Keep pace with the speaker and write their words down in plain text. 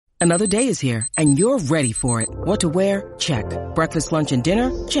Another day is here, and you're ready for it. What to wear? Check. Breakfast, lunch, and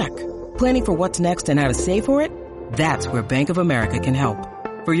dinner? Check. Planning for what's next and how to save for it? That's where Bank of America can help.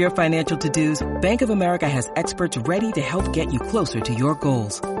 For your financial to-dos, Bank of America has experts ready to help get you closer to your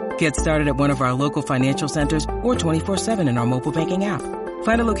goals. Get started at one of our local financial centers or 24/7 in our mobile banking app.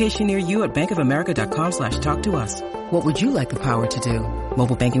 Find a location near you at bankofamerica.com/talktous. What would you like the power to do?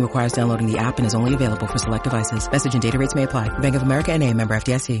 Mobile banking requires downloading the app and is only available for select devices. Message and data rates may apply. Bank of America N.A., member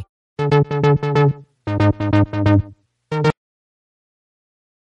FDIC.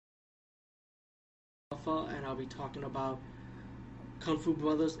 And I'll be talking about Kung Fu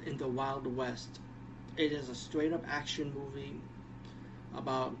Brothers in the Wild West. It is a straight-up action movie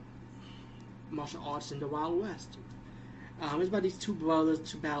about martial arts in the Wild West. It's about these two brothers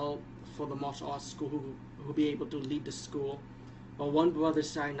to battle for the martial arts school who will be able to lead the school. But one brother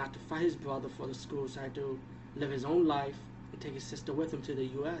decided not to fight his brother for the school, decided to live his own life and take his sister with him to the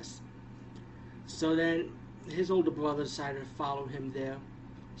U.S. So then his older brother decided to follow him there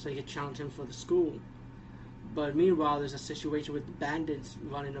so he could challenge him for the school. But meanwhile, there's a situation with bandits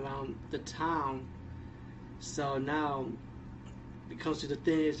running around the town. So now it comes to the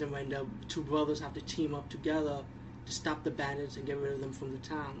thing is when the two brothers have to team up together to stop the bandits and get rid of them from the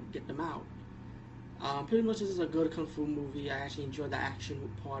town, get them out. Pretty much this is a good Kung Fu movie. I actually enjoy the action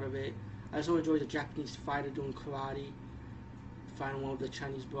part of it. I also enjoy the Japanese fighter doing karate, fighting one of the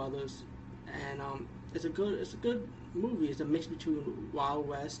Chinese brothers. And it's a good movie. It's a mix between Wild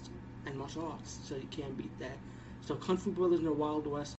West and martial arts, so you can't beat that. So Kung Fu Brothers in the Wild West